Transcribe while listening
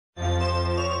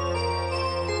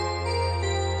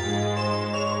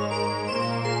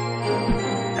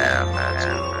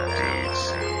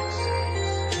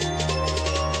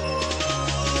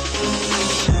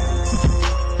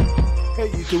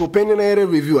YouTube,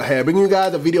 Opinionative Reviewer here, bringing you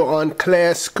guys a video on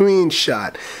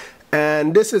ClearScreenshot.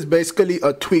 And this is basically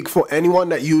a tweak for anyone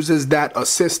that uses that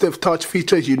assistive touch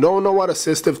feature. If you don't know what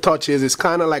assistive touch is, it's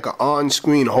kind of like an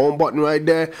on-screen home button right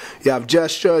there. You have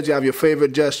gestures, you have your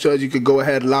favorite gestures. You could go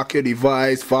ahead, lock your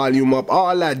device, volume up,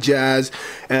 all that jazz.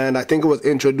 And I think it was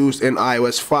introduced in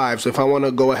iOS 5. So if I want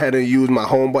to go ahead and use my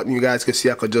home button, you guys can see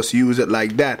I could just use it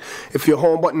like that. If your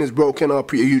home button is broken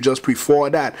up, you just prefer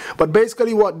that. But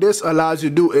basically what this allows you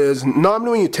to do is,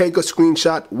 normally when you take a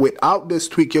screenshot without this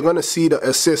tweak, you're going to see the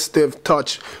assistive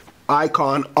touch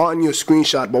icon on your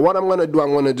screenshot. But what I'm going to do,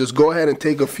 I'm going to just go ahead and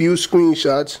take a few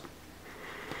screenshots,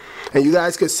 and you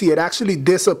guys can see it actually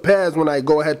disappears when I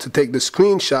go ahead to take the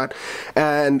screenshot,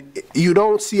 and you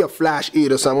don't see a flash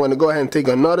either. So I'm going to go ahead and take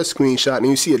another screenshot, and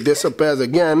you see it disappears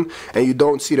again and you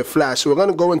don't see the flash. So we're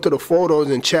going to go into the photos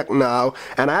and check now,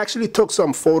 and I actually took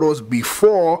some photos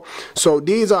before, so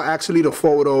these are actually the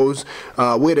photos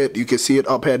with it. You can see it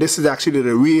up here. This is actually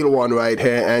the real one right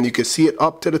here, and you can see it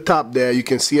up to the top there. You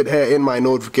can see it here in my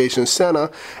notification center,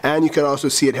 and you can also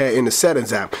see it here in the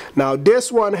settings app. Now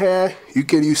this one here, you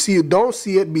don't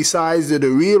see it besides the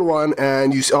real one,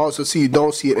 and you also see you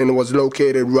don't see it, and it was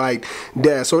located right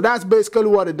there. So that's basically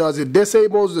what it does. It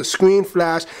disables the screen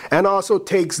flash and also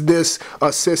takes this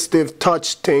assistive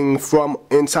touch thing from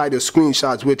inside the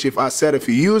screenshots, which if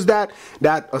you use that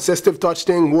assistive touch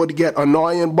thing would get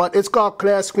annoying. But it's called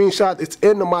ClearScreenshot. It's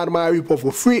in the ModMyi repo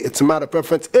for free. It's a matter of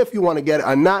preference if you want to get it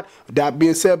or not. With that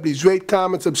being said, please rate,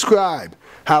 comment, subscribe.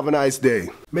 Have a nice day.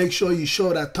 Make sure you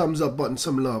show that thumbs up button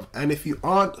some love. And if you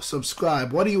aren't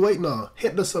subscribed, what are you waiting on?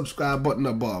 Hit the subscribe button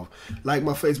above. Like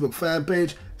my Facebook fan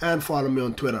page and follow me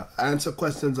on Twitter. I answer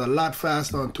questions a lot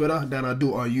faster on Twitter than I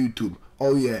do on YouTube.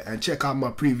 Oh yeah, and check out my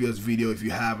previous video if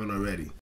you haven't already.